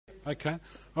Okay.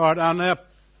 All right, I'll now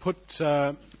put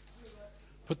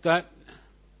that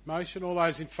motion. All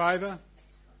those in favour?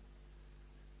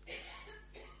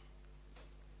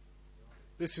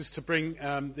 This is to bring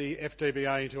the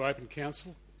FDBA into open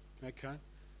council. Okay.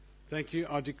 Thank you.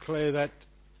 I declare that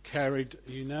carried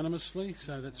unanimously,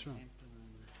 so that's right.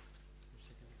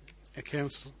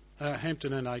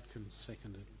 Hampton and Aitken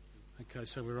seconded. Okay,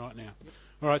 so we're right now.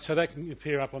 All right, so that can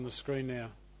appear up on the screen now.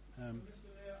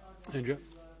 Andrew.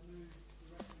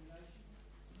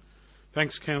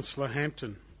 Thanks, Councillor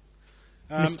Hampton.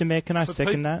 Mr. Mayor, can I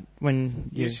second that?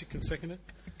 Yes, you can second it.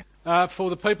 For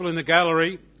the people in the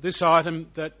gallery, this item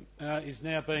that is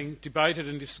now being debated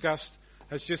and discussed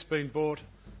has just been brought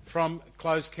from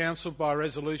closed council by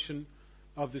resolution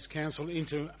of this council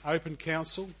into open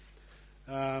council.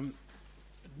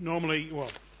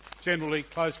 Generally,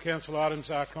 closed council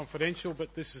items are confidential,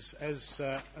 but this is,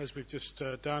 as we've just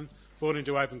done, brought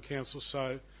into open council.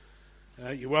 So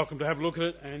you're welcome to have a look at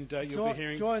it, and you'll be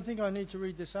hearing. Do I think I need to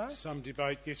read this out? Some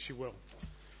debate. Yes, you will.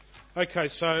 Okay.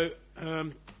 So do you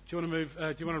want to move?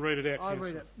 Do you want to read it out? I'll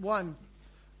read it. 1.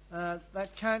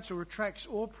 That council retracts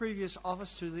all previous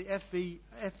offers to the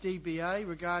FDBA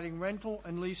regarding rental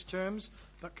and lease terms,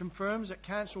 but confirms that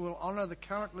council will honour the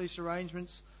current lease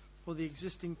arrangements for the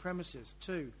existing premises.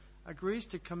 2. Agrees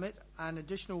to commit an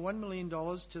additional $1 million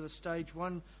to the Stage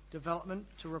 1 development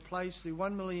to replace the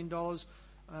 $1 million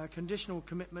conditional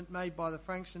commitment made by the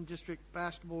Frankston District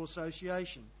Basketball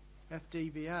Association,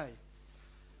 FDBA.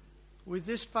 With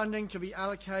this funding to be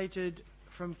allocated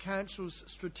from Council's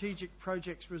Strategic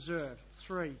Projects Reserve.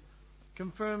 3.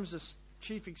 Confirms the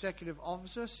Chief Executive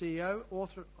Officer, CEO,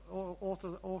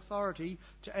 authority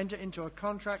to enter into a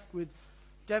contract with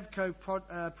Devco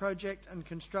Project and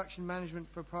Construction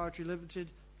Management Proprietary Limited,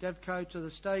 Devco, to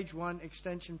the Stage 1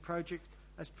 extension project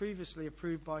as previously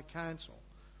approved by Council.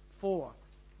 4.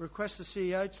 Requests the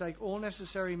CEO to take all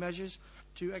necessary measures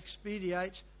to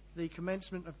expedite the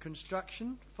commencement of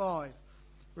construction. 5.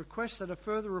 Requests that a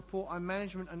further report on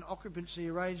management and occupancy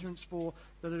arrangements for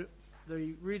the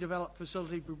redeveloped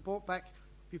facility be brought back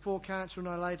before Council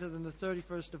no later than the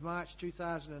 31st of March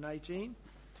 2018.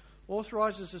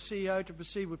 Authorises the CEO to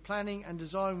proceed with planning and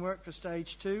design work for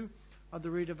Stage 2 of the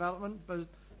redevelopment, but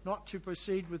not to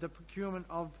proceed with the procurement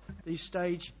of the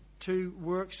Stage 2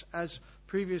 works as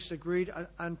previously agreed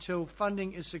until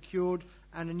funding is secured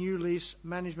and a new lease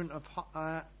management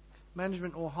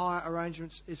or hire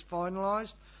arrangements is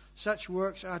finalised. Such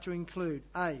works are to include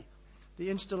A. The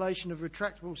installation of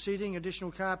retractable seating,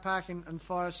 additional car parking and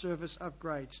fire service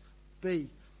upgrades. B.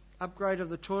 Upgrade of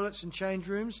the toilets and change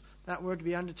rooms that were to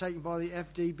be undertaken by the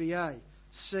FDBA.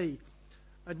 C.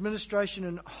 Administration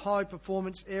and high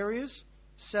performance areas.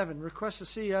 7. Request the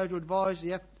CEO to advise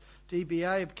the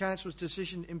FDBA of Council's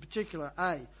decision, in particular.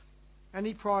 A.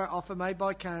 Any prior offer made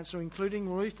by Council, including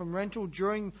relief from rental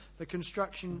during the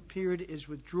construction period, is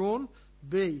withdrawn.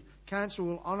 B. Council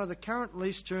will honour the current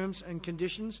lease terms and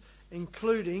conditions,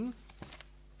 including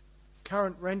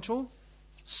current rental.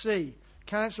 C.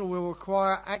 Council will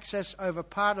require access over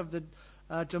part of the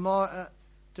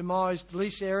demised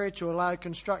lease area to allow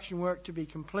construction work to be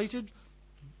completed.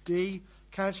 D.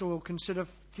 Council will consider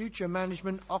future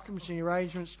management occupancy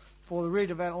arrangements for the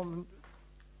redevelopment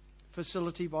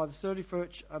facility by the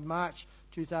 31st of March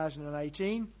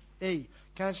 2018. E.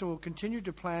 Council will continue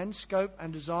to plan, scope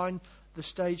and design the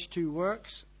Stage 2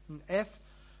 works. And F.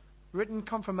 Written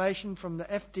confirmation from the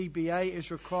FDBA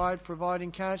is required,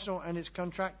 providing Council and its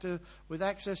contractor with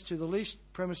access to the leased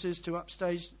premises to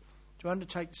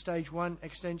undertake the Stage 1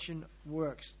 extension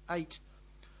works. 8.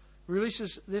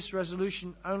 Releases this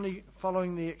resolution only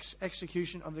following the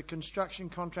execution of the construction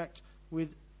contract with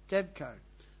Devco.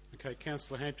 Okay,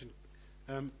 Councillor Hampton,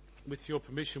 with your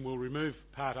permission, we'll remove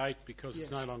Part 8 because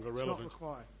it's no longer relevant. It's not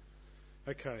required.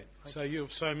 Okay, so you're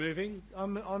so moving?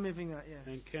 I'm moving that,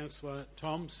 yeah. And Councillor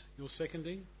Toms, you're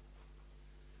seconding?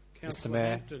 Mr.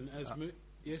 Mayor. Hampton,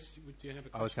 yes, would you have a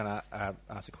question? I was going to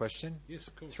ask a question. Yes,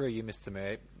 of course. Through you, Mr.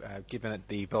 Mayor, given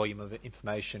the volume of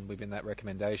information within that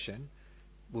recommendation,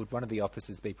 would one of the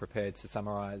officers be prepared to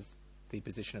summarise the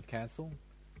position of Council?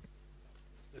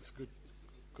 That's a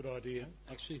good idea.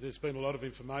 Actually, there's been a lot of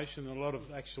information and a lot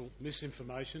of actual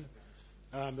misinformation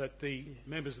that the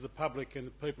members of the public and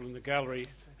the people in the gallery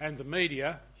and the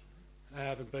media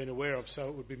haven't been aware of, so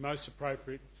it would be most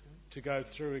appropriate to go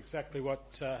through exactly what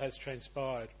has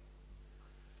transpired.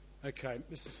 Okay,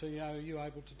 Mr. CEO, are you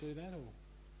able to do that?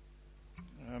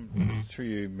 Or? Through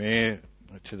you, Mayor,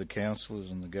 to the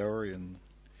councillors and the gallery, and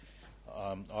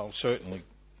I'll certainly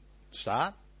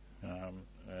start.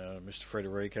 Mr.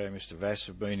 Federico, Mr. Vass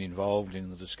have been involved in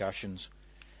the discussions.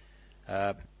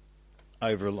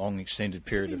 over a long extended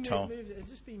period of time. Has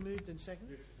this been moved and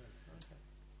seconded?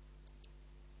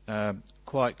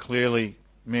 Quite clearly,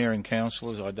 Mayor and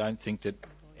Councillors, I don't think that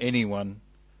anyone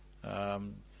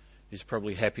is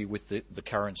probably happy with the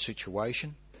current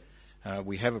situation.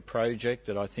 We have a project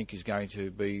that I think is going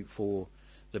to be for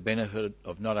the benefit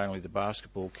of not only the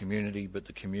basketball community but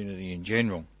the community in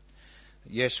general.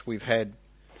 Yes, we've had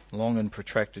long and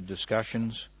protracted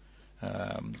discussions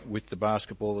with the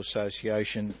Basketball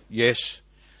Association. Yes,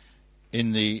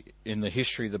 in the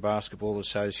history of the Basketball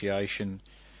Association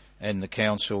and the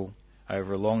Council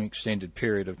over a long extended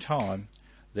period of time,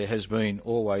 there has been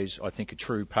always, I think, a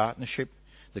true partnership.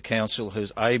 The Council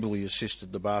has ably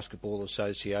assisted the Basketball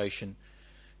Association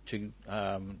to,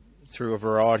 through a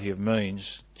variety of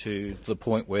means to the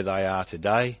point where they are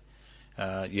today.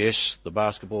 Yes, the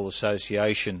Basketball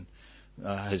Association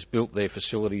has built their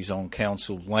facilities on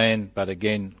Council land, but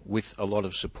again with a lot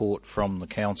of support from the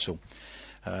Council.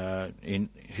 In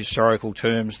historical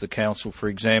terms, the Council, for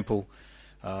example,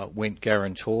 went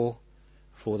guarantor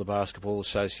for the Basketball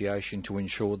Association to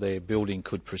ensure their building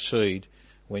could proceed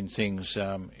when things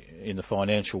in the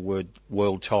financial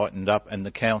world tightened up, and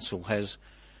the Council has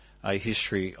a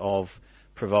history of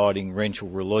providing rental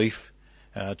relief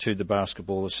to the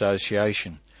Basketball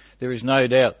Association. There is no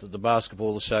doubt that the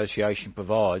Basketball Association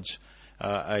provides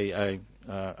a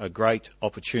great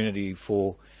opportunity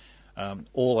for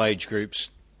all age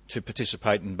groups to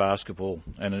participate in basketball,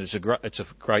 and it's a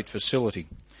great facility.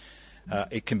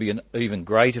 It can be an even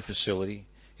greater facility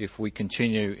if we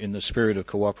continue in the spirit of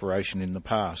cooperation in the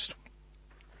past.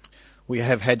 We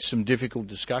have had some difficult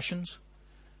discussions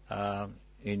over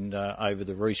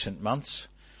the recent months,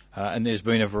 and there's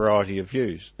been a variety of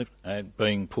views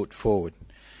being put forward.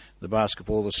 The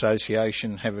Basketball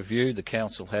Association have a view, the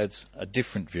Council has a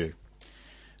different view.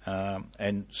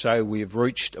 And so we have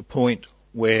reached a point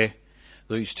where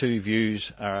these two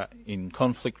views are in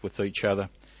conflict with each other,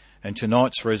 and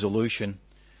tonight's resolution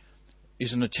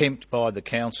is an attempt by the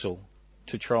Council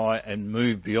to try and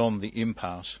move beyond the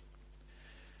impasse.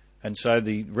 And so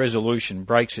the resolution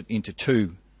breaks it into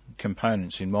two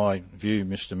components, in my view,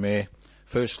 Mr. Mayor.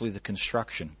 Firstly, the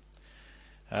construction.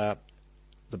 The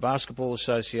Basketball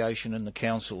Association and the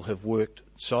Council have worked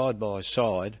side by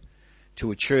side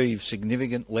to achieve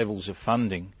significant levels of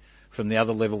funding from the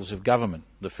other levels of government,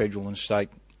 the federal and state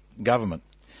government.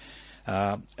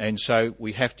 And so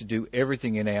we have to do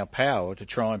everything in our power to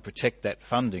try and protect that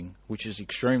funding, which is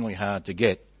extremely hard to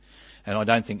get. And I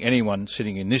don't think anyone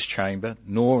sitting in this chamber,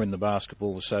 nor in the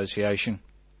Basketball Association,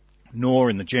 nor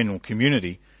in the general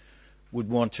community, would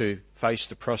want to face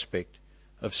the prospect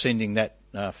of sending that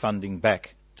funding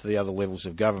back to the other levels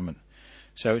of government.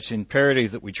 So it's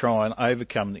imperative that we try and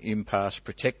overcome the impasse,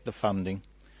 protect the funding,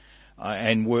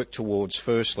 and work towards,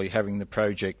 firstly, having the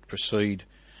project proceed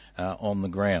on the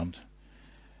ground.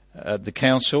 The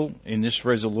Council, in this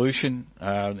resolution,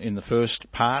 in the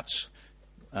first parts,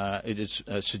 it is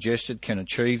suggested can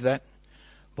achieve that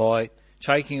by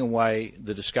taking away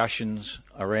the discussions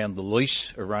around the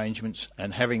lease arrangements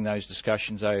and having those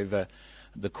discussions over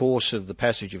the course of the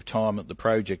passage of time that the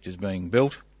project is being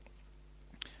built,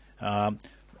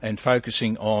 and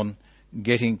focusing on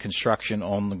getting construction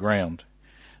on the ground.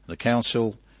 The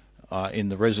Council, in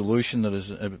the resolution that is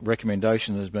a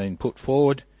recommendation that has been put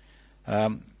forward,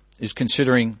 is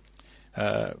considering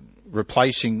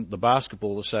replacing the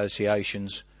Basketball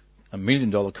Association's $1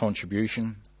 million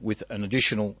contribution with an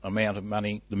additional amount of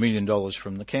money, the $1 million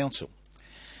from the Council.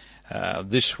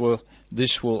 This will,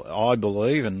 I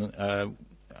believe, and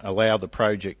allow the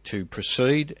project to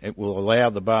proceed. It will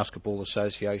allow the Basketball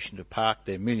Association to park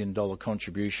their $1 million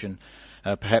contribution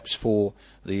perhaps for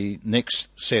the next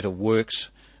set of works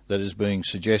that is being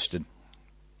suggested.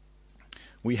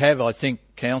 We have, I think,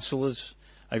 councillors,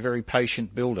 a very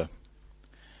patient builder.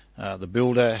 The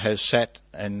builder has sat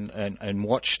and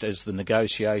watched as the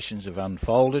negotiations have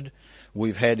unfolded.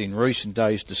 We've had in recent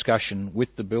days discussion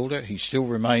with the builder. He still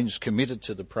remains committed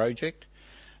to the project,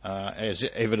 as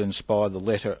evidenced by the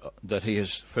letter that he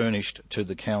has furnished to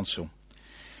the council.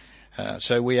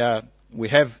 So we have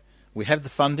the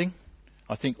funding.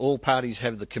 I think all parties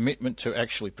have the commitment to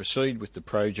actually proceed with the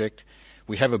project.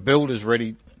 We have a builders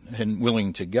ready and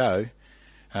willing to go.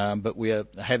 But we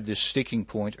have this sticking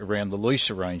point around the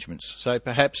lease arrangements. So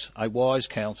perhaps a wise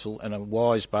council and a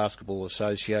wise basketball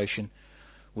association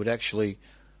would actually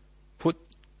put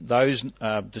those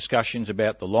discussions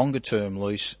about the longer term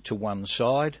lease to one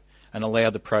side and allow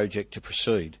the project to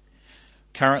proceed.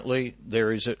 Currently,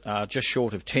 there is just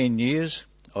short of 10 years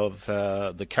of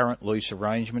the current lease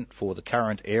arrangement for the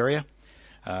current area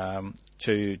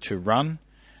to run.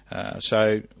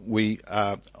 So we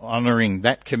are honouring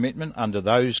that commitment under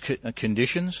those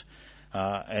conditions,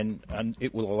 and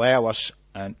it will allow us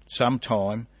some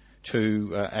time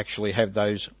to actually have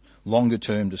those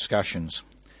longer-term discussions.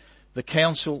 The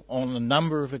Council, on a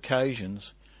number of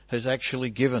occasions, has actually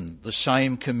given the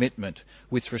same commitment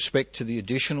with respect to the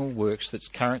additional works that's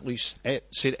currently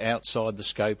sit outside the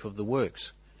scope of the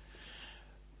works.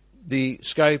 The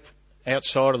scope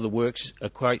outside of the works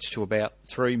equates to about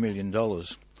 $3 million.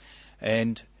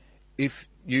 And if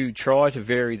you try to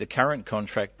vary the current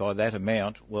contract by that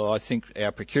amount, well, I think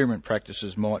our procurement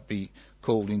practices might be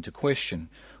called into question.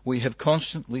 We have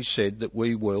constantly said that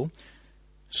we will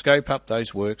scope up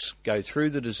those works, go through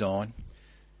the design,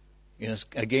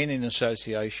 again in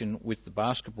association with the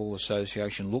Basketball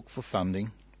Association, look for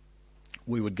funding.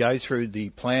 We would go through the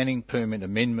planning permit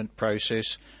amendment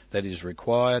process that is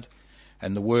required,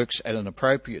 and the works at an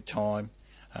appropriate time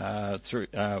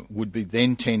would be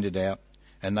then tendered out,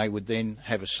 and they would then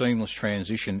have a seamless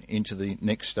transition into the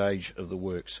next stage of the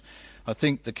works. I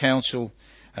think the Council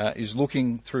is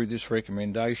looking through this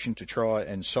recommendation to try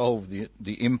and solve the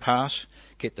impasse,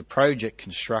 get the project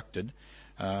constructed,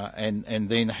 and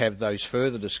then have those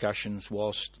further discussions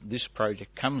whilst this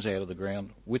project comes out of the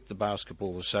ground with the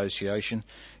Basketball Association.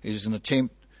 It is an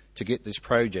attempt to get this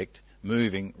project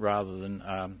moving rather than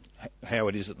how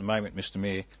it is at the moment, Mr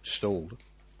Mayor, stalled.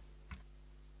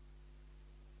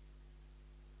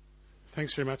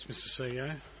 Thanks very much, Mr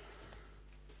CEO.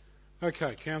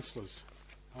 Okay, councillors,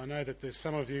 I know that there's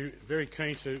some of you very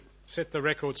keen to set the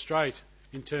record straight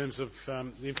in terms of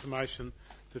the information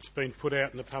that's been put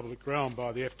out in the public realm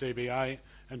by the FDBA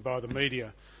and by the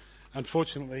media.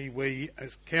 Unfortunately, we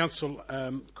as council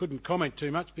couldn't comment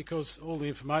too much because all the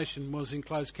information was in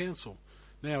closed council.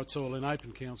 Now it's all in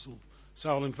open council. So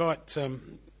I'll invite the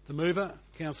mover,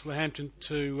 Councillor Hampton,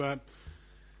 to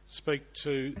speak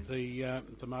to the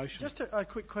motion. Just a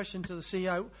quick question to the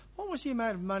CEO. What was the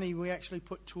amount of money we actually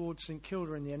put towards St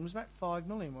Kilda in the end? It was about $5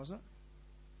 million, wasn't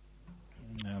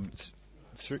it?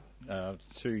 Through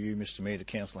you, Mr Mayor, to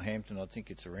Councillor Hampton, I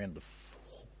think it's around the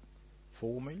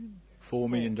 $4 million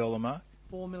mark.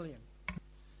 $4 million.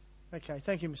 Okay,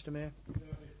 thank you, Mr Mayor.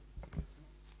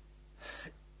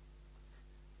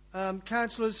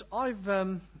 Councillors, I've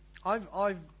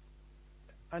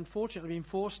unfortunately been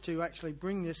forced to actually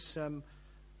bring this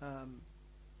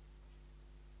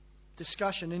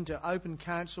discussion into open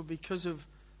council because of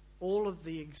all of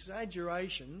the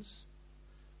exaggerations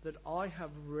that I have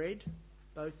read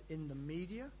both in the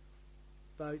media,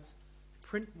 both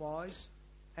print-wise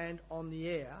and on the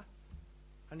air,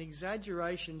 and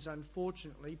exaggerations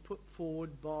unfortunately put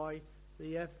forward by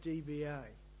the FDBA.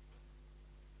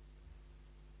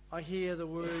 I hear the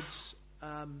words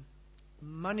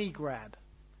money grab.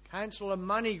 Councillor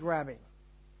money grabbing.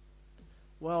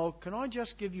 Well, can I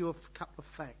just give you a couple of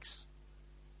facts?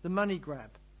 The money grab.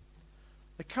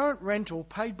 The current rental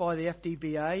paid by the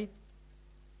FDBA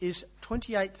is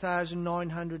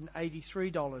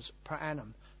 $28,983 per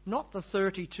annum, not the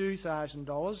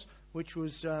 $32,000 which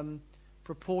was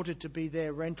purported to be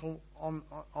their rental on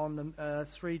the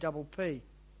 3PP.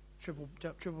 Triple.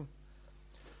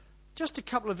 Just a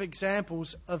couple of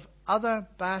examples of other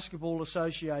basketball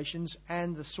associations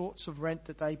and the sorts of rent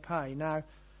that they pay. Now,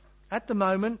 at the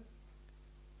moment,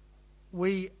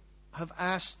 we have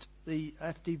asked the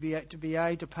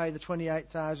FDBA to pay the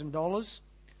 $28,000,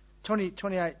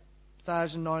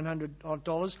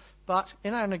 $28,900, but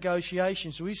in our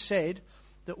negotiations we said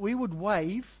that we would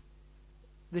waive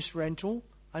this rental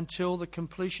until the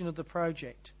completion of the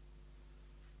project.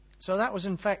 So that was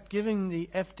in fact giving the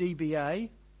FDBA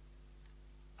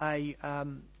a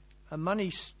money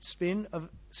spin of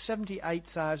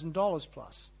 $78,000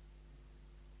 plus.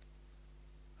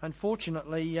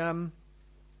 Unfortunately,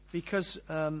 because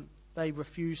they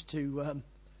refused to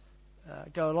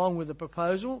go along with the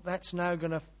proposal, that's now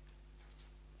going to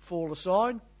fall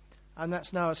aside, and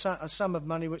that's now a sum of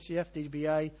money which the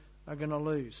FDBA are going to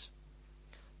lose.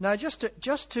 Now, just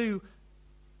to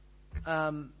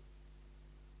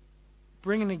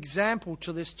bring an example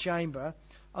to this chamber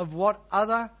of what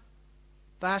other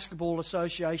basketball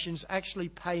associations actually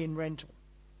pay in rental.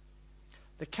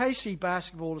 The KC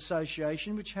Basketball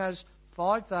Association, which has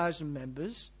 5,000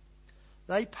 members,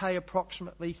 they pay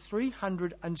approximately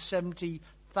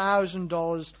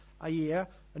 $370,000 a year,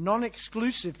 a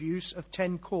non-exclusive use of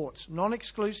 10 courts.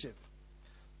 Non-exclusive.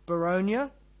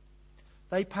 Baronia,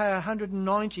 they pay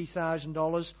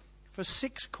 $190,000 for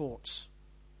 6 courts.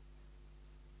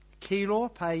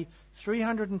 Keilor pay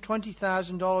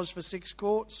 $320,000 for 6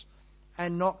 courts,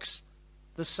 and Knox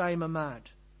the same amount.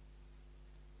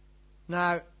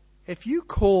 Now, if you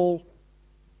call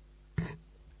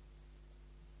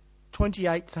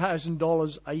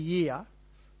 $28,000 a year,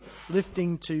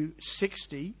 lifting to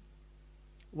 60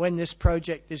 when this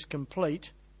project is complete,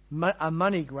 a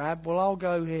money grab, well, I'll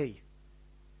go here.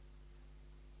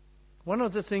 One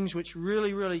of the things which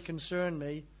really, really concerned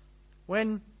me,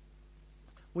 when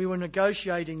we were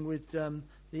negotiating with the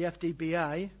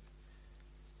FDBA,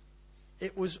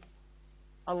 it was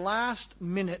a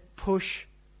last-minute push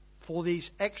for these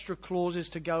extra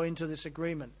clauses to go into this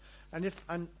agreement.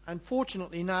 And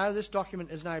unfortunately now, this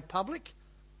document is now public,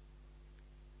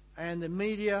 and the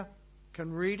media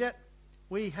can read it.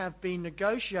 We have been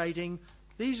negotiating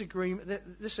this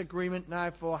agreement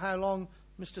now for how long,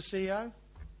 Mr. CEO?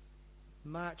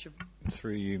 March of...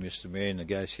 Through you, Mr Mayor,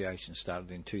 negotiations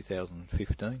started in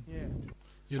 2015. Yeah.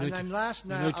 You And need then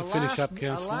to finish up, a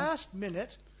Councillor. last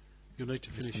minute... You'll need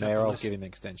to finish Mr up. Mayor, I'll unless- give him an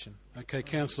extension. Okay,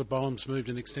 Councillor Bolam's moved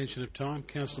an extension of time.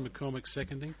 Councillor McCormick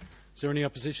seconding. Is there any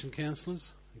opposition, councillors?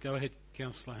 Go ahead,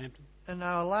 Councillor Hampton. And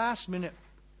now a last-minute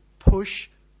push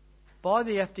by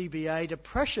the FDBA to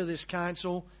pressure this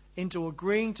council into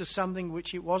agreeing to something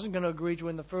which it wasn't going to agree to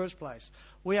in the first place.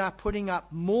 We are putting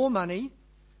up more money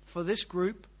for this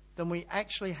group than we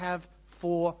actually have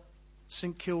for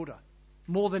St Kilda.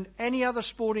 More than any other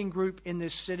sporting group in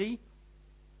this city.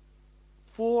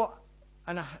 It's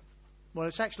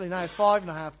actually now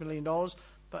 $5.5 million,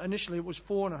 but initially it was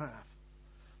 $4.5 million.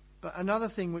 But another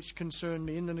thing which concerned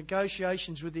me in the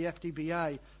negotiations with the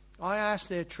FDBA, I asked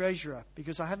their treasurer,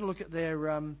 because I had a look at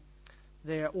their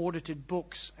audited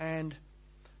books, and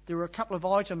there were a couple of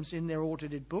items in their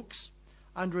audited books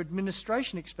under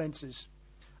administration expenses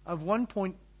of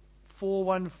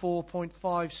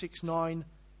 $1,414,569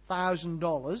 thousand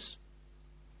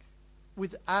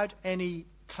without any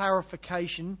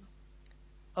clarification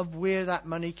of where that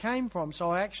money came from. So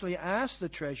I actually asked the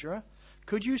treasurer,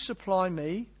 could you supply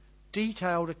me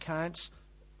detailed accounts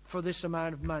for this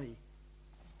amount of money?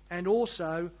 And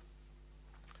also,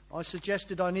 I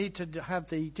suggested I need to have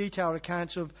the detailed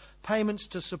accounts of payments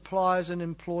to suppliers and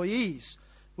employees,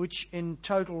 which in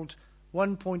totaled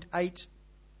 $1.8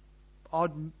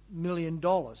 odd million.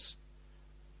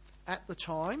 At the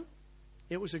time,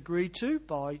 it was agreed to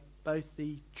by both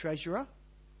the treasurer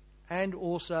and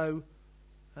also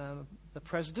the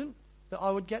president that I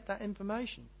would get that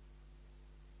information.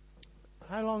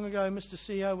 How long ago, Mr.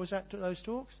 CEO, was that those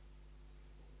talks?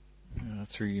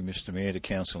 Through you, Mr Mayor, to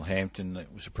Councillor Hampton,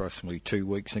 that was approximately 2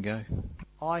 weeks ago.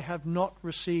 I have not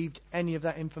received any of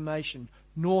that information,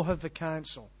 nor have the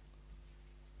council.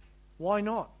 Why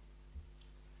not?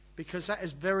 Because that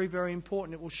is very, very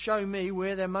important. It will show me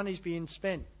where their money's being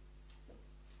spent.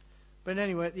 But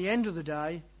anyway, at the end of the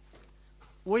day,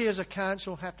 we as a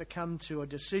council have to come to a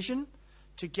decision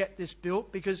to get this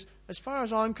built, because as far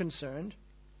as I'm concerned,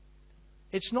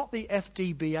 it's not the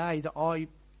FDBA that I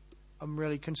am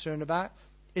really concerned about.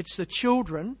 It's the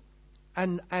children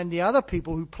and the other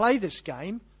people who play this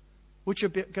game, which are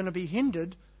going to be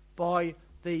hindered by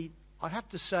the, I have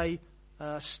to say,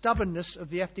 stubbornness of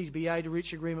the FDBA to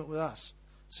reach agreement with us.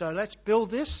 So let's build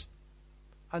this,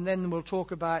 and then we'll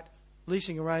talk about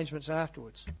leasing arrangements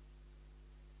afterwards.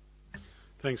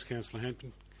 Thanks, Councillor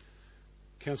Hampton.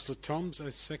 Councillor Toms,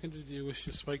 as seconded, do you wish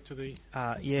to speak to the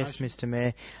Yes, motion? Mr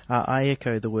Mayor. I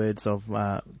echo the words of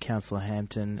Councillor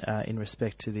Hampton in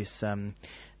respect to this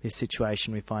this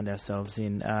situation we find ourselves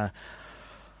in.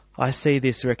 I see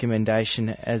this recommendation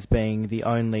as being the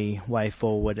only way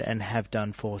forward, and have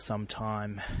done for some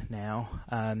time now.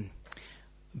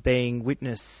 Being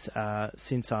witness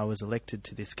since I was elected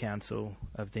to this council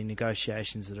of the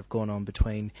negotiations that have gone on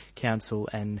between council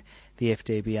and the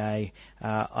FDBA,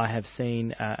 I have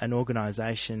seen an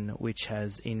organisation which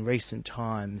has in recent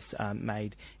times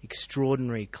made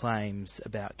extraordinary claims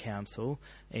about council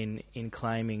in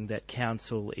claiming that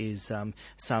council is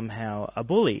somehow a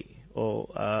bully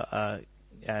or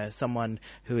someone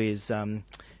who is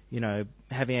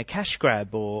having a cash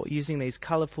grab or using these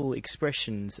colourful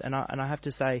expressions. And I have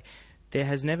to say, there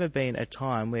has never been a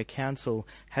time where council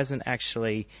hasn't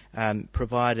actually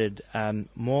provided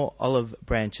more olive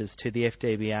branches to the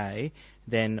FDBA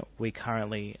than we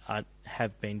currently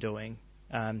have been doing.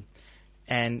 And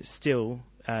still,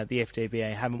 the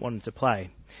FDBA haven't wanted to play.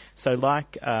 So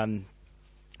like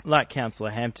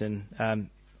Councillor Hampton,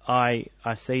 I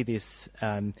see this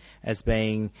as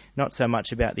being not so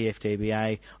much about the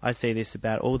FDBA. I see this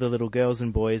about all the little girls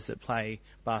and boys that play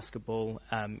basketball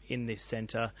in this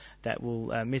centre that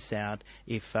will miss out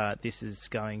if this is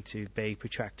going to be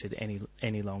protracted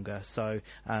any longer. So,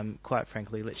 quite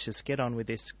frankly, let's just get on with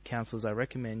this. Councillors, I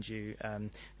recommend you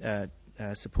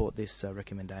support this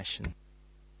recommendation.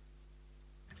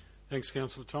 Thanks,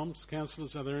 Councillor Toms.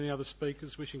 Councillors, are there any other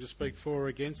speakers wishing to speak for or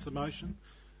against the motion?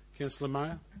 Councillor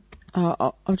Mayer?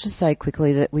 I'll just say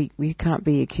quickly that we can't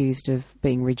be accused of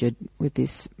being rigid with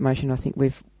this motion. I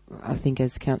think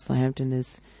as Councillor Hampton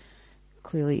has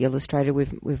clearly illustrated,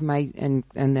 we've made, and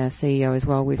our CEO as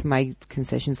well, we've made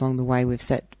concessions along the way. We've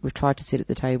tried to sit at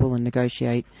the table and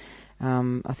negotiate.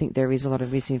 I think there is a lot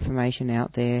of misinformation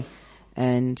out there,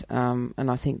 and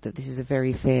I think that this is a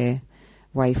very fair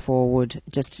way forward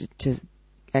just to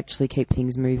actually keep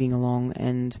things moving along,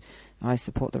 and I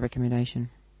support the recommendation.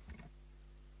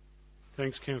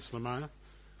 Thanks, Councillor Mayer.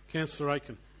 Councillor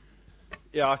Aiken.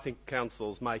 Yeah, I think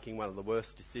Council's making one of the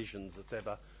worst decisions that's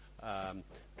ever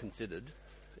considered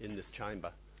in this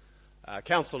chamber.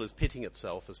 Council is pitting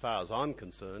itself, as far as I'm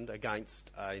concerned, against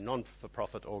a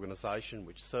non-for-profit organisation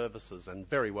which services, and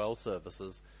very well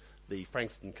services, the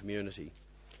Frankston community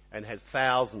and has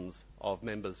thousands of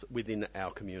members within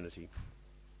our community.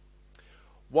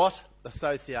 What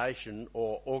association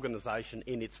or organisation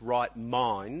in its right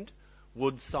mind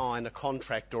would sign a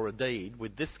contract or a deed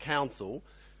with this council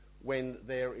when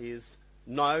there is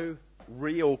no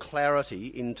real clarity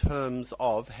in terms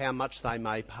of how much they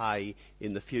may pay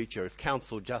in the future if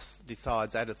council just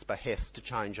decides at its behest to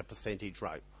change a percentage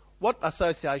rate? What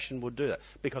association would do that?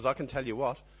 Because I can tell you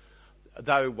what,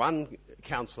 though one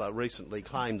councillor recently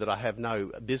claimed that I have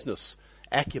no business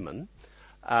acumen,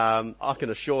 I can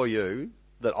assure you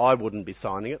that I wouldn't be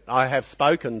signing it. I have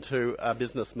spoken to a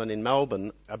businessman in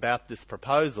Melbourne about this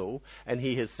proposal, and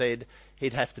he has said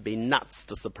he'd have to be nuts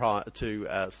to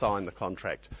sign the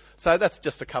contract. So that's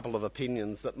just a couple of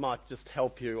opinions that might just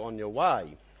help you on your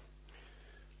way.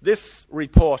 This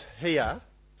report here,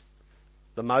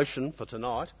 the motion for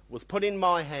tonight, was put in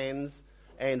my hands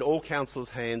and all councillors'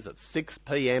 hands at 6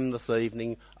 p.m. this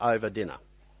evening over dinner.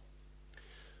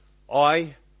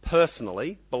 I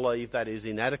personally believe that is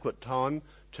inadequate time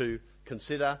to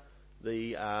consider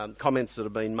the comments that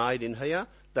have been made in here.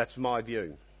 That's my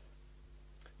view.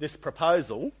 This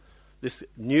proposal, this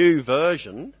new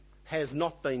version, has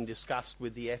not been discussed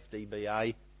with the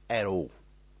FDBA at all.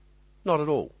 Not at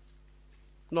all.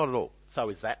 Not at all. So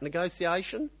is that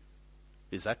negotiation?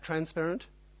 Is that transparent?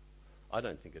 I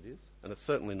don't think it is, and it's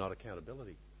certainly not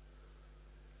accountability.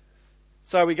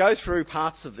 So we go through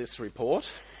parts of this report,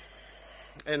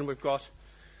 and we've got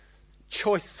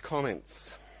choice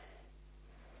comments.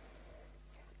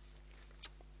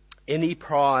 Any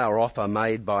prior offer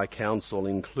made by council,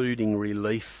 including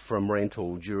relief from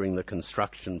rental during the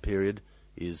construction period,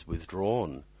 is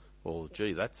withdrawn. Well,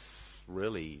 gee, that's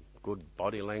really good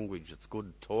body language. It's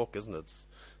good talk, isn't it?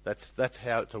 That's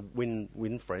how to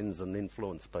win friends and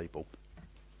influence people.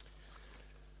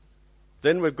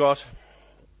 Then we've got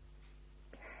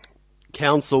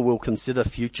council will consider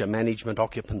future management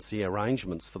occupancy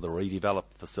arrangements for the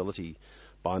redeveloped facility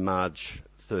by March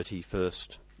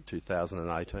 31st,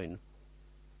 2018.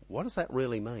 What does that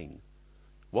really mean?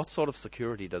 What sort of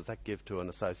security does that give to an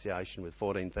association with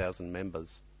 14,000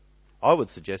 members? I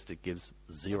would suggest it gives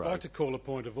zero. I'd like to call a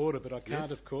point of order, but I can't,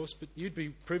 of course. But you'd be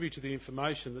privy to the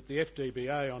information that the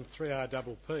FDBA on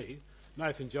 3RPP,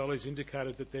 Nathan Jolly's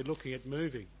indicated that they're looking at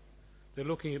moving. They're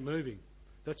looking at moving.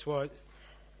 That's why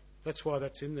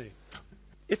that's in there.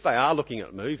 If they are looking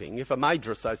at moving, if a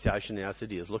major association in our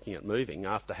city is looking at moving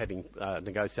after having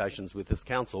negotiations with this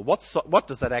council, what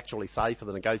does that actually say for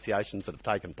the negotiations that have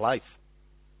taken place?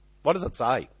 What does it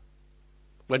say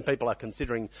when people are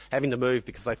considering having to move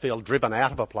because they feel driven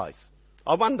out of a place?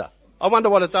 I wonder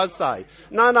what it does say.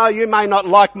 No, you may not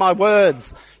like my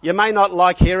words. You may not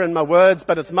like hearing my words,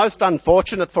 but it's most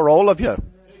unfortunate for all of you.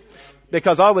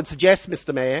 Because I would suggest,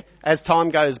 Mr Mayor, as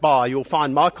time goes by, you'll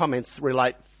find my comments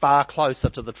relate far closer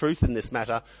to the truth in this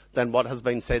matter than what has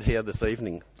been said here this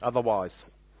evening otherwise.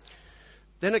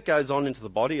 Then it goes on into the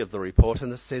body of the report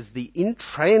and it says the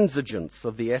intransigence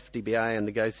of the FDBA and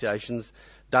negotiations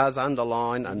does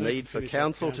underline a need for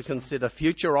council to consider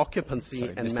future occupancy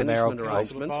and Mr. management Mayor,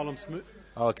 arrangements.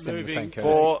 I'll extend the same courtesy.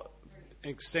 For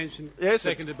Extension, yes,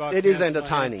 seconded by it is Councillor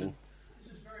entertaining.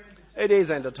 Hampton. It is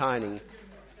entertaining.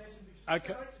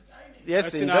 Okay. Yes,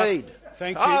 That's indeed. enough.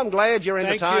 Thank you. I'm glad you're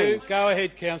Thank entertained. you. Go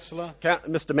ahead, Councillor.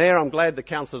 Mr Mayor, I'm glad the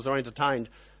councillors are entertained.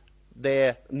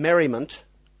 Their merriment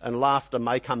and laughter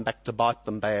may come back to bite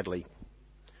them badly.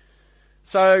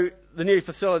 So the new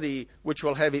facility, which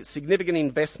will have its significant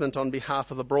investment on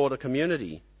behalf of the broader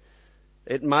community,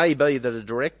 it may be that a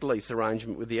direct lease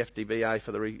arrangement with the FDBA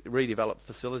for the redeveloped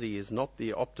facility is not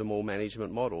the optimal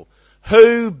management model.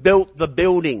 Who built the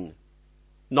building?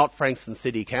 Not Frankston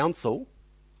City Council.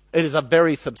 It is a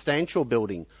very substantial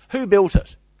building. Who built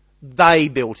it? They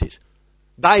built it.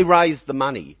 They raised the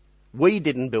money. We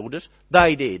didn't build it,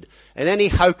 they did. And any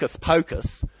hocus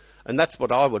pocus, and that's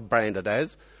what I would brand it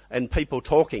as, and people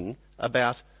talking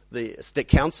about the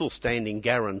council standing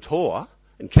guarantor,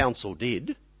 and council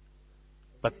did,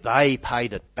 but they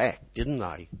paid it back, didn't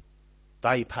they?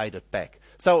 They paid it back.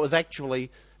 So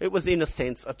it was in a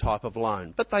sense a type of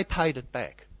loan, but they paid it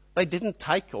back. They didn't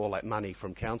take all that money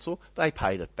from council, they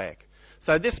paid it back.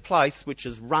 So this place, which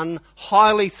is run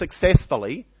highly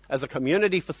successfully as a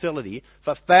community facility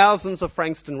for thousands of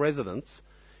Frankston residents,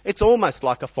 it's almost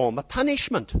like a form of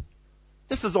punishment.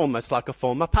 This is almost like a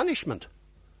form of punishment.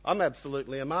 I'm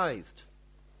absolutely amazed.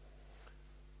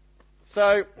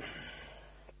 So,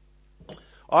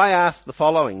 I asked the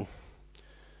following.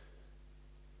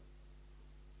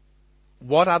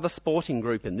 What other sporting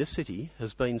group in this city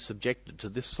has been subjected to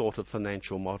this sort of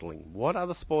financial modelling? What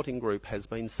other sporting group has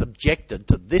been subjected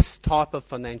to this type of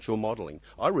financial modelling?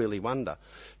 I really wonder.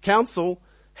 Council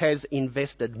has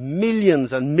invested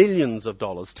millions and millions of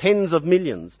dollars, tens of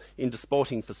millions, into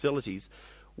sporting facilities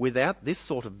without this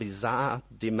sort of bizarre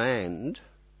demand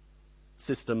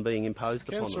system being imposed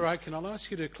upon them. Councillor Aitken, I'll ask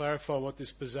you to clarify what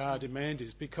this bizarre demand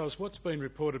is, because what's been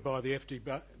reported by the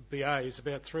FDBA is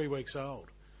about 3 weeks old.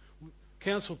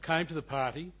 Council came to the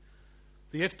party,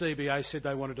 the FDBA said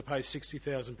they wanted to pay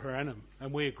 $60,000 per annum,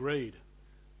 and we agreed.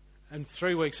 And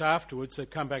 3 weeks afterwards, they've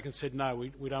come back and said, no,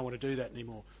 we don't want to do that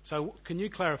anymore. So can you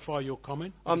clarify your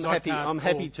comment? I'm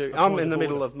happy to. I'm in the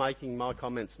middle of making my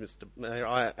comments, Mr Mayor.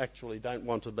 I actually don't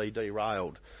want to be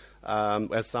derailed,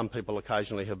 as some people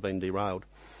occasionally have been derailed.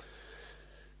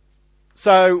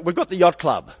 So we've got the Yacht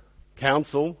Club.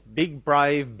 Council, big,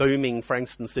 brave, booming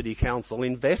Frankston City Council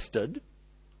invested.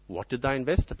 What did they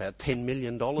invest? About $10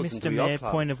 million into the Yacht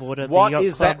Club. Point of order. What the Yacht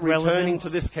is Club that returning relevance? to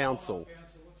this council?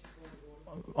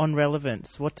 On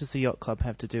relevance, what does the Yacht Club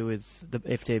have to do with the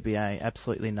FDBA?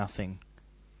 Absolutely nothing.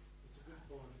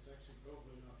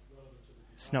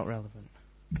 It's not relevant.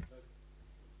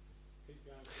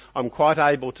 I'm quite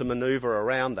able to manoeuvre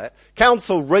around that.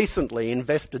 Council recently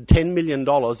invested $10 million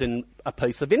in a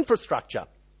piece of infrastructure.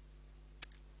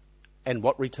 And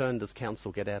what return does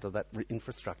council get out of that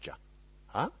infrastructure?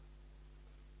 Huh?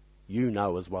 You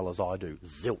know as well as I do.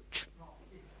 Zilch.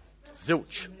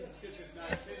 Zilch.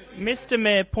 Mr.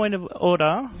 Mayor, point of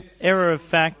order, error of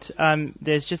fact.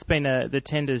 There's just been the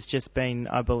tender's just been,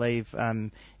 I believe,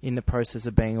 in the process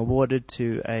of being awarded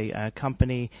to a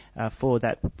company for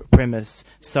that premise.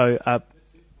 So,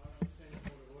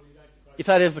 if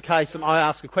that is the case, I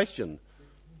ask a question.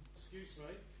 Excuse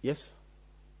me. Yes.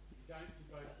 You don't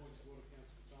debate points of order,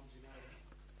 Councillor Thoms, you know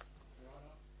that.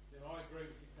 Right? Now, I agree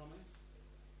with your comments.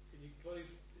 Can you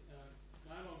please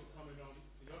no longer comment on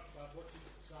the Yacht Club? What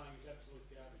you're saying is absolute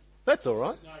garbage. That's all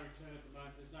right. There's no return at the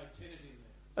moment. There's no tenant in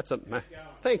there. That's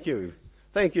thank you.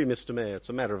 Thank you, Mr Mayor. It's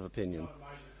a matter of opinion. Not a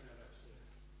major tenant, actually.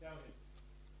 Go ahead.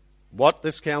 What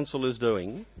this council is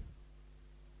doing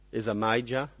is a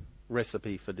major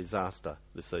recipe for disaster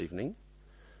this evening.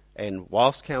 And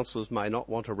whilst councillors may not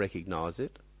want to recognise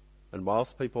it, and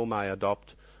whilst people may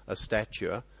adopt a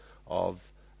stature of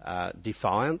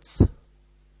defiance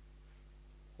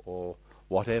or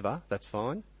whatever, that's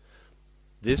fine.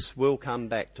 This will come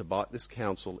back to bite this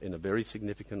council in a very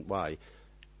significant way.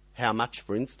 How much,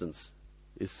 for instance,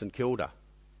 is St Kilda?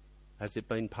 Has it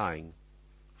been paying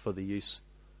for the use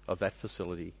of that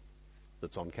facility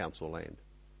that's on council land?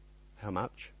 How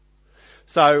much?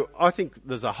 So I think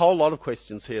there's a whole lot of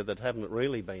questions here that haven't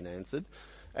really been answered,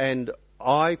 and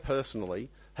I personally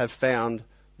have found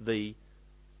the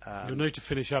You'll need to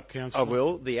finish up, Councillor. I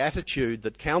will. The attitude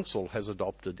that council has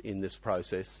adopted in this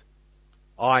process,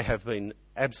 I have been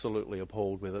absolutely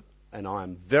appalled with it, and I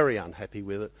am very unhappy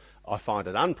with it. I find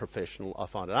it unprofessional, I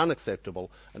find it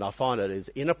unacceptable, and I find it is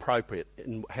inappropriate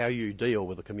in how you deal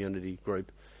with a community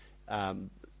group.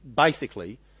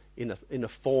 Basically, in a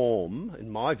form,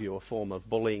 in my view, a form of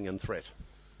bullying and threat.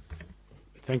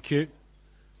 Thank you.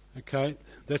 Okay,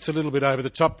 that's a little bit over the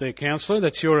top there, Councillor.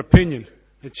 That's your opinion.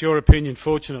 It's your opinion,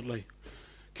 fortunately.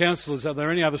 Councillors, are there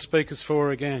any other speakers for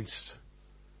or against?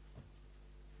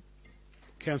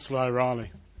 Councillor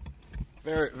O'Reilly.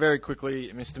 Very, very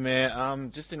quickly, Mr Mayor,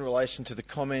 just in relation to the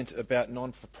comment about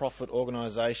non-for-profit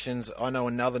organisations, I know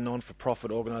another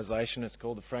non-for-profit organisation. It's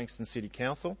called the Frankston City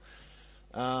Council.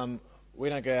 We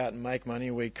don't go out and make money.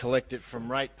 We collect it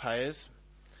from ratepayers,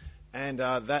 and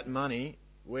that money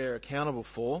we're accountable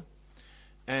for,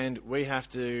 and we have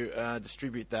to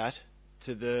distribute that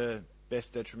to the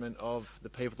best detriment of the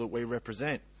people that we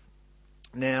represent.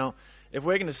 Now, if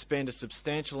we're going to spend a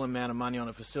substantial amount of money on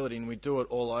a facility, and we do it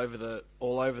all over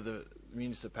the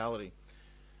municipality,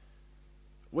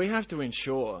 we have to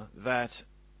ensure that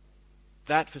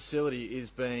that facility is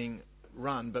being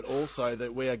run, but also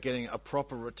that we are getting a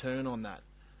proper return on that.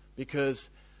 Because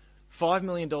 $5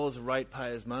 million of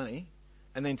ratepayers' money,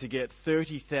 and then to get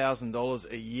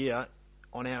 $30,000 a year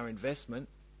on our investment,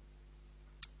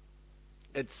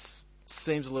 it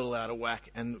seems a little out of whack.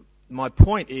 And my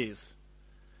point is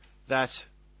that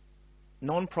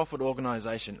non-profit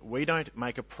organisation, we don't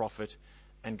make a profit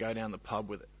and go down the pub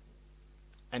with it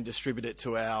and distribute it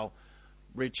to our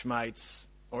rich mates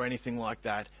or anything like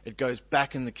that. It goes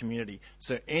back in the community.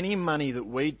 So any money that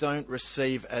we don't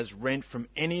receive as rent from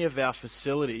any of our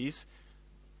facilities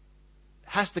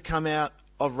has to come out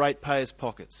of ratepayers'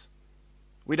 pockets.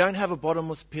 We don't have a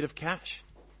bottomless pit of cash.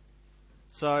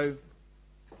 So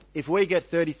if we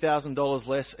get $30,000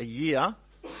 less a year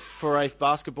for a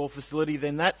basketball facility,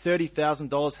 then that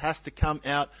 $30,000 has to come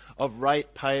out of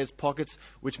ratepayers' pockets,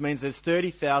 which means there's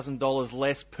 $30,000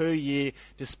 less per year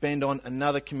to spend on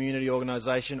another community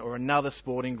organisation or another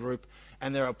sporting group.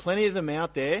 And there are plenty of them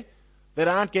out there that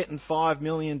aren't getting $5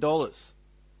 million.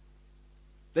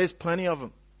 There's plenty of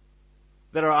them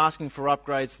that are asking for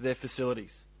upgrades to their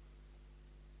facilities.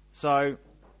 So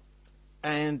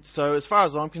as far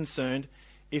as I'm concerned,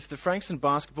 if the Frankston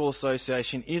Basketball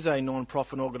Association is a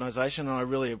non-profit organisation, and I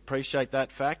really appreciate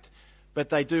that fact, but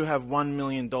they do have $1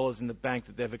 million in the bank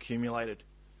that they've accumulated.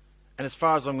 And as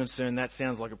far as I'm concerned, that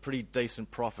sounds like a pretty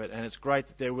decent profit, and it's great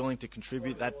that they're willing to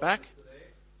contribute that back.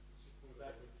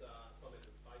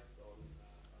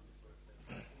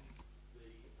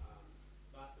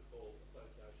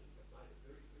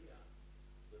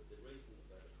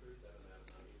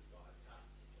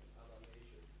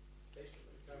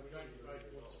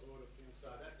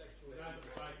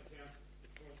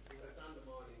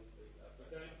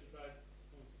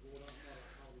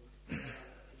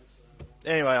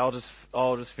 Anyway, I'll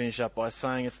just finish up by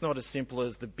saying it's not as simple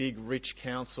as the big rich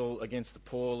council against the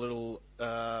poor little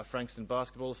Frankston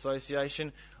Basketball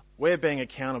Association. We're being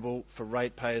accountable for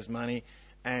ratepayers' money,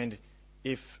 and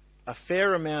if a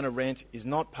fair amount of rent is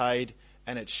not paid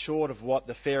and it's short of what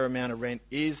the fair amount of rent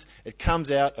is, it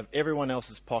comes out of everyone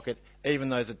else's pocket, even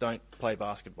those that don't play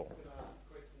basketball.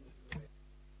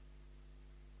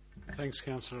 Thanks,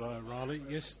 Councillor O'Reilly.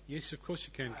 Yes, of course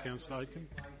you can, Councillor Aitken.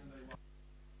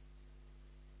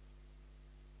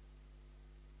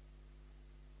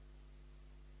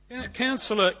 Yeah,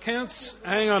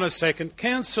 hang on a second.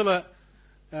 Councillor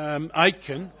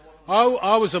Aitken,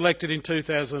 I was elected in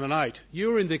 2008. You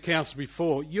were in the council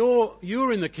before. You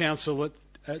were in the council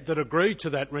that agreed to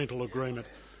that rental agreement.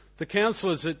 The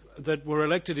councillors that were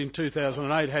elected in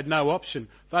 2008 had no option.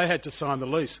 They had to sign the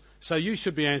lease. So you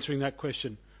should be answering that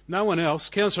question. No one else.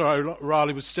 Councillor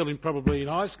O'Reilly was still probably in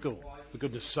high school, for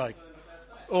goodness sake.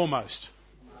 Almost.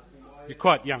 You're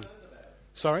quite young.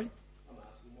 Sorry?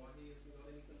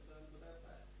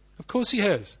 Of course he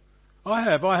has. I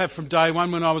have from day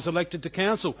one when I was elected to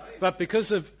council. But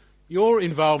because of your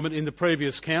involvement in the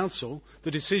previous council,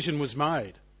 the decision was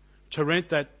made to rent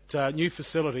that new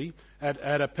facility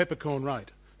at a peppercorn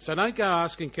rate. So don't go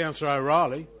asking Councillor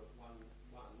O'Reilly.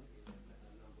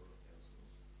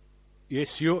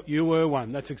 Yes, you were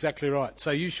one. That's exactly right. So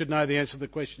you should know the answer to the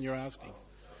question you're asking.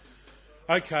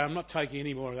 Okay, I'm not taking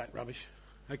any more of that rubbish.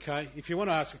 Okay, if you want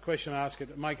to ask a question, ask it,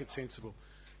 but make it sensible.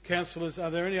 Councillors,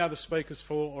 are there any other speakers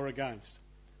for or against?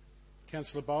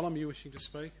 Councillor Bolam, you wishing to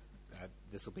speak?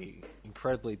 This will be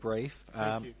incredibly brief.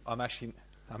 Thank you. I'm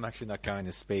actually not going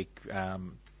to speak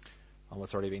on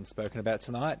what's already been spoken about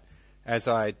tonight. As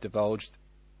I divulged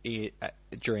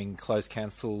during closed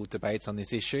council debates on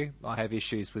this issue, I have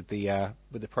issues with the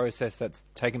process that's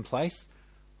taken place.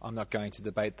 I'm not going to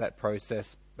debate that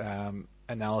process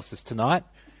analysis tonight.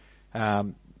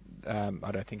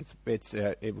 I don't think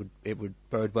it would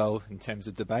bode well in terms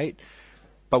of debate.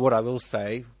 But what I will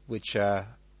say, which a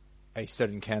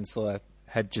certain councillor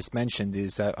had just mentioned,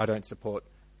 is that I don't support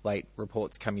late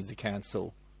reports coming to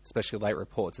council, especially late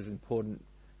reports as important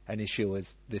an issue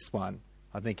as this one.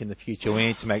 I think in the future we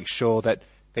need to make sure that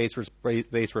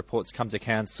these reports come to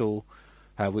council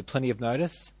with plenty of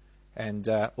notice. And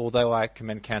although I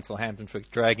commend Councillor Hampton for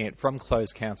dragging it from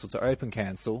closed council to open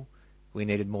council, we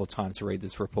needed more time to read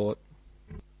this report.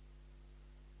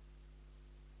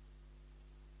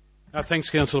 Thanks,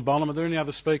 Councillor Bolam. Are there any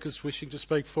other speakers wishing to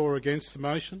speak for or against the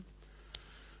motion?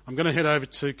 I'm going to head over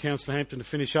to Councillor Hampton to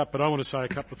finish up, but I want to say a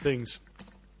couple of things.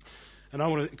 And I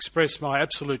want to express my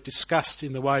absolute disgust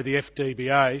in the way the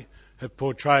FDBA have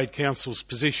portrayed Council's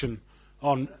position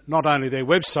on not only their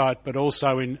website, but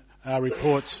also in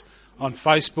reports on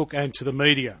Facebook and to the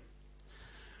media.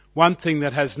 One thing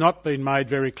that has not been made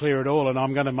very clear at all, and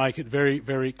I'm going to make it very,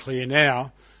 very clear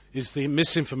now, is the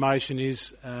misinformation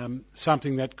is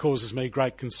something that causes me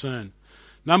great concern.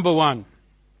 Number one,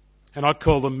 and I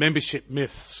call them membership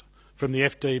myths from the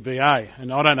FDBA,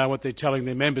 and I don't know what they're telling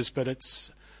their members, but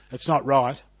it's not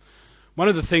right. One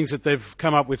of the things that they've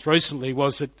come up with recently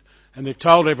was that, and they've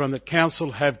told everyone that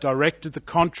council have directed the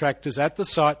contractors at the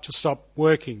site to stop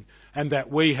working, and that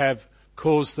we have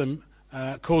caused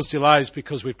delays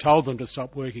because we've told them to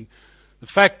stop working. The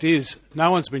fact is,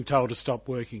 no one's been told to stop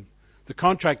working. The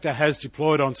contractor has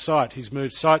deployed on site. He's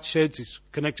moved site sheds, he's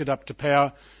connected up to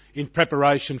power in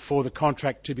preparation for the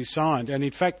contract to be signed. And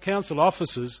in fact, council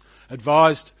officers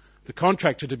advised the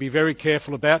contractor to be very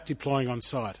careful about deploying on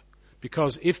site,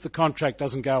 because if the contract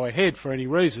doesn't go ahead for any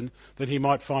reason, then he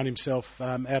might find himself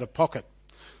out of pocket.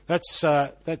 That's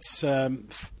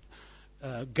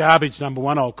garbage number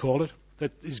one, I'll call it,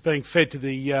 that is being fed to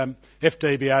the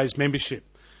FDBA's membership.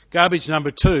 Garbage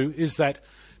number two is that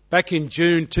back in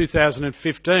June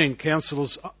 2015,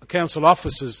 council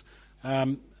officers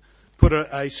put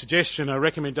a suggestion, a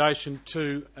recommendation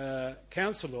to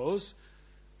councillors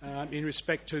in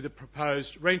respect to the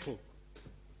proposed rental.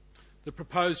 The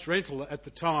proposed rental at the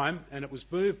time, and it was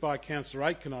moved by Councillor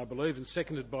Aitken, I believe, and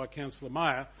seconded by Councillor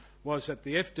Mayer, was that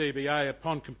the FDBA,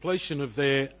 upon completion of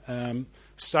their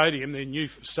stadium, their new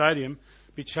stadium,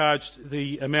 be charged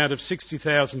the amount of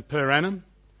 $60,000 per annum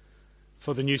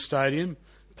for the new stadium,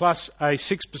 plus a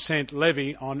 6%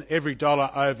 levy on every dollar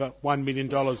over $1 million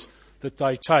that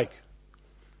they take.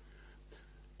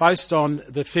 Based on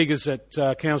the figures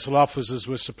that council officers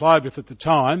were supplied with at the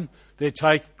time, their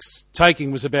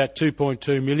taking was about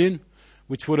 $2.2 million,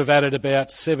 which would have added about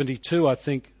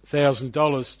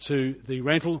 $72,000 to the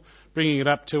rental, bringing it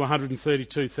up to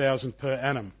 $132,000 per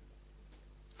annum.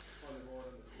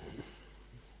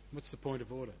 What's the point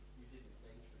of order?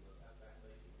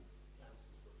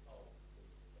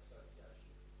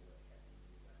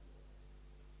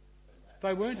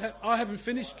 They weren't. I haven't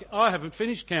finished,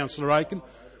 Councillor Aitken.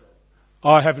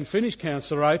 I haven't finished,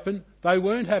 Councillor Aitken. They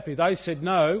weren't happy. They said,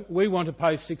 no, we want to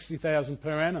pay $60,000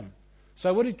 per annum.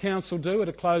 So what did council do at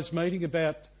a closed meeting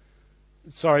that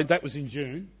was in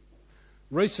June.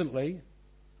 Recently,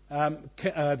 the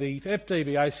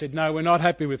FDBA said, no, we're not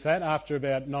happy with that after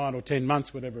about 9 or 10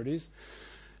 months, whatever it is.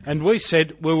 And we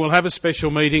said, we will have a special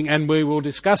meeting and we will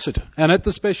discuss it. And at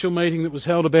the special meeting that was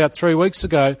held about 3 weeks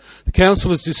ago, the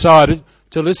council has decided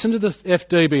to listen to the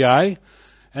FDBA,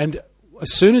 and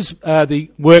as soon as the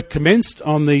work commenced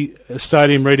on the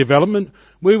stadium redevelopment,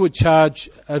 we would charge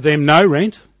them no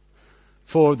rent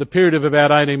for the period of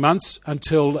about 18 months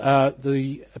until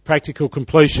the practical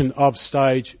completion of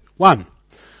stage 1.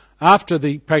 After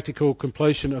the practical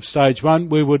completion of stage 1,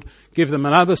 we would give them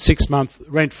another 6-month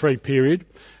rent-free period,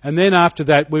 and then after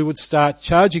that we would start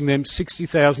charging them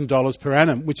 $60,000 per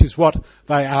annum, which is what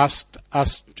they asked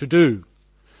us to do.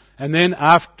 And then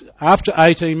after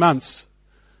 18 months,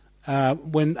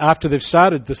 after they've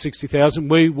started the $60,000,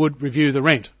 we would review the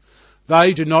rent.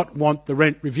 They do not want the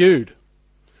rent reviewed.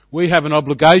 We have an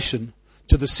obligation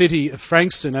to the City of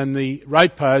Frankston and the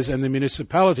ratepayers and the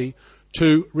municipality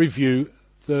to review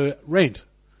the rent.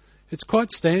 It's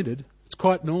quite standard. It's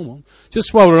quite normal.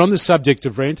 Just while we're on the subject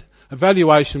of rent, a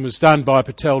valuation was done by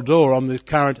Patel Dore on the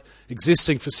current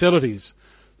existing facilities.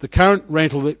 The current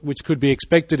rental which could be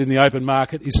expected in the open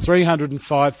market is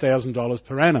 $305,000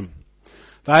 per annum.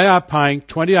 They are paying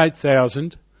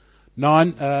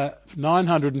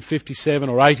 $28,957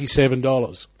 or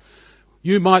 $87.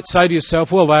 You might say to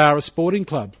yourself, well, they are a sporting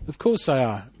club. Of course they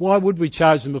are. Why would we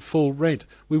charge them a full rent?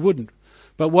 We wouldn't.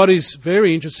 But what is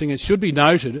very interesting, and should be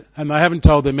noted, and they haven't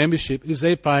told their membership, is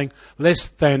they're paying less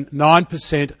than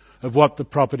 9% of what the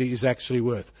property is actually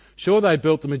worth. Sure, they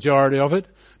built the majority of it,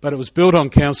 but it was built on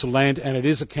council land and it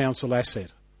is a council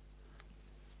asset.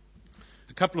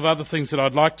 A couple of other things that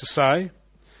I'd like to say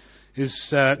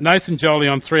is Nathan Joly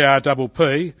on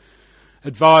 3RPP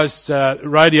advised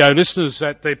radio listeners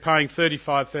that they're paying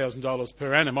 $35,000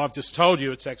 per annum. I've just told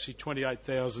you it's actually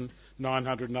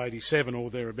 $28,987 or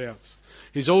thereabouts.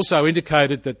 He's also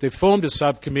indicated that they've formed a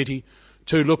subcommittee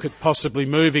to look at possibly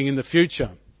moving in the future.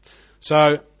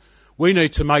 So we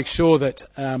need to make sure that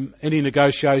any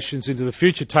negotiations into the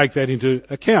future take that into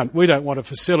account. We don't want a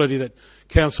facility that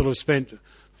council have spent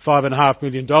 $5.5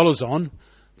 million on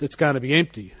that's going to be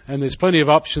empty. And there's plenty of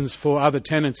options for other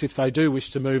tenants if they do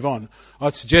wish to move on.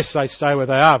 I'd suggest they stay where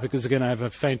they are because they're going to have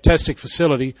a fantastic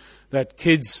facility that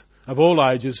kids of all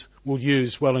ages will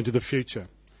use well into the future.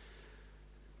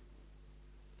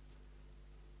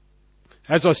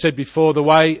 As I said before, the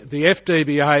way the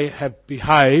FDBA have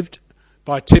behaved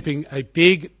by tipping a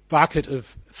big bucket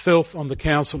of filth on the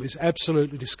council is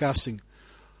absolutely disgusting.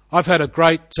 I've had a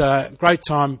great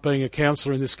time being a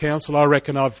councillor in this council. I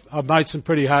reckon I've made some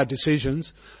pretty hard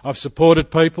decisions. I've supported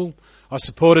people. I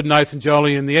supported Nathan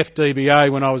Jolly in the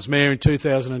FDBA when I was mayor in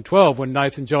 2012, when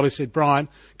Nathan Jolly said, "Brian,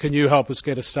 can you help us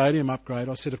get a stadium upgrade?"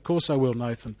 I said, "Of course I will,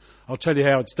 Nathan. I'll tell you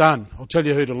how it's done. I'll tell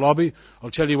you who to lobby.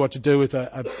 I'll tell you what to do with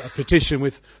a petition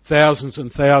with thousands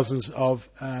and thousands of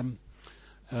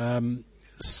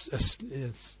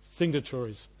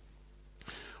signatories."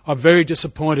 I'm very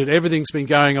disappointed. Everything's been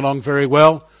going along very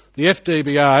well. The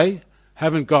FDBA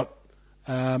haven't got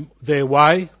their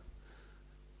way,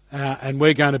 and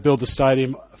we're going to build the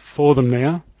stadium for them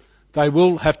now. They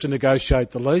will have to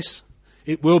negotiate the lease.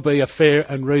 It will be a fair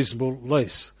and reasonable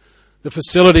lease. The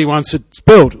facility, once it's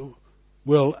built,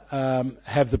 will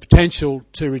have the potential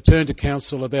to return to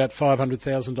council about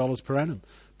 $500,000 per annum.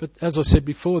 But as I said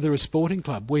before, they're a sporting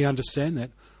club. We understand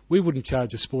that. We wouldn't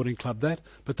charge a sporting club that,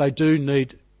 but they do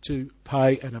need to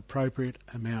pay an appropriate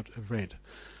amount of rent.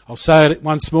 I'll say it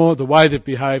once more, the way they've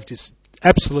behaved is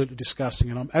absolutely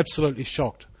disgusting, and I'm absolutely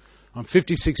shocked. I'm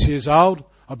 56 years old.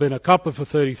 I've been a copper for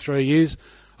 33 years.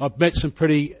 I've met some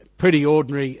pretty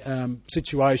ordinary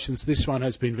situations. This one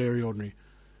has been very ordinary.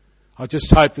 I just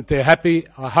hope that they're happy.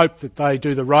 I hope that they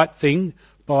do the right thing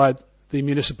by the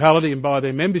municipality and by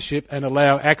their membership and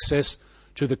allow access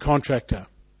to the contractor.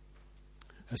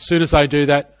 As soon as they do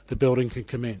that, the building can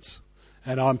commence.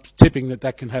 And I'm tipping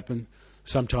that can happen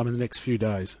sometime in the next few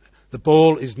days. The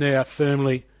ball is now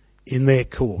firmly in their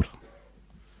court.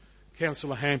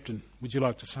 Councillor Hampton, would you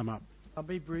like to sum up? I'll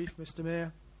be brief, Mr.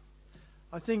 Mayor.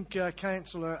 I think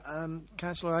Councillor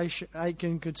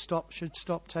Aitken should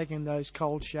stop taking those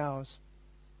cold showers.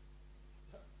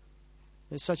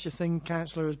 There's such a thing,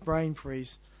 Councillor, as brain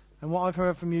freeze. And what I've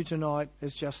heard from you tonight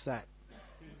is just that.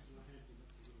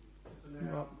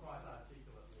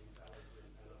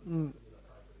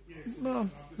 Well,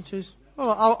 it is.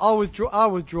 Well, I'll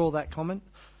withdraw that comment.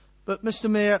 But, Mr.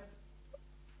 Mayor,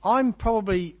 I'm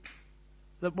probably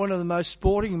one of the most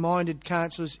sporting-minded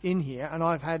councillors in here, and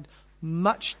I've had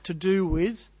much to do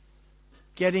with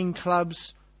getting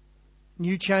clubs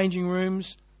new changing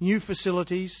rooms, new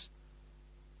facilities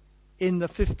in the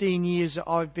 15 years that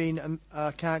I've been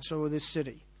a councillor with this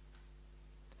city.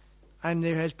 And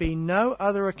there has been no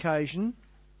other occasion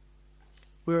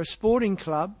where a sporting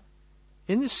club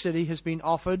in this city has been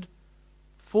offered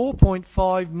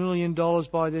 $4.5 million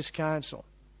by this council.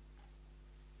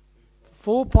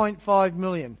 $4.5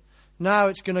 million. Now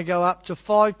it's going to go up to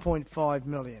 $5.5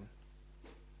 million.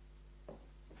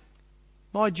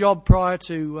 My job prior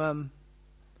to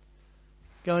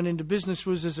going into business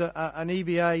was as an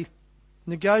EBA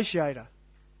negotiator.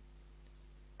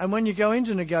 And when you go in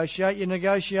to negotiate, you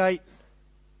negotiate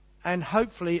and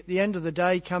hopefully at the end of the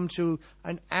day come to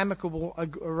an amicable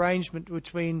arrangement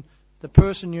between the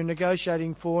person you're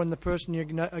negotiating for and the person you're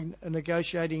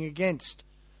negotiating against.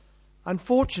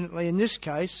 Unfortunately, in this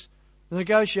case, the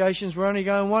negotiations were only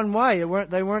going one way.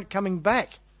 They weren't coming back.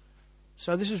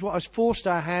 So this is what has forced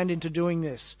our hand into doing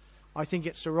this. I think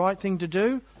it's the right thing to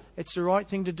do. It's the right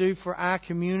thing to do for our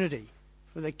community,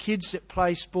 for the kids that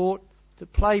play sport,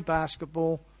 that play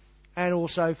basketball, and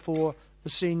also for the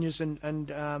seniors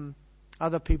and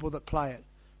other people that play it.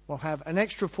 We'll have an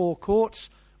extra 4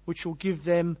 courts, which will give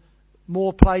them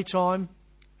more play time,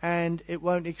 and it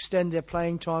won't extend their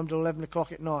playing time to 11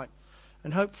 o'clock at night.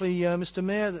 And hopefully, Mr.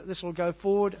 Mayor, that this will go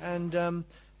forward, and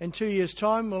in 2 years'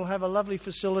 time, we'll have a lovely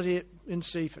facility in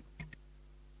Seaford.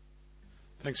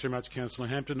 Thanks very much, Councillor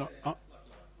Hampton.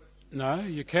 No,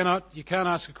 you can't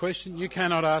ask a question. You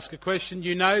cannot ask a question.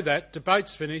 You know that.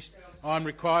 Debate's finished. I'm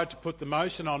required to put the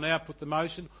motion. I'll now put the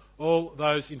motion. All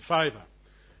those in favour.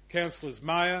 Councillors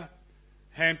Mayer,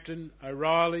 Hampton,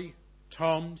 O'Reilly,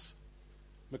 Toms,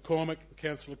 McCormick, and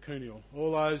Councillor Cunial.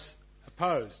 All those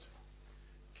opposed.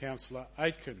 Councillor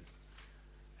Aitken.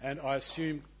 And I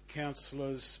assume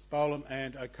Councillors Bolam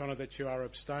and O'Connor that you are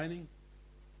abstaining.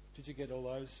 Did you get all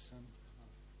those?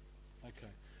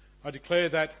 Okay. I declare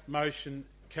that motion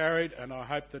carried, and I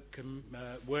hope that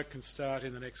work can start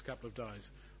in the next couple of days.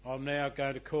 I'm now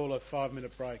going to call a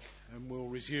 5-minute break, and we'll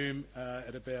resume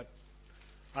at about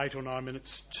 8 or 9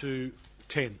 minutes to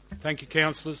 10. Thank you,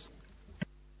 councillors.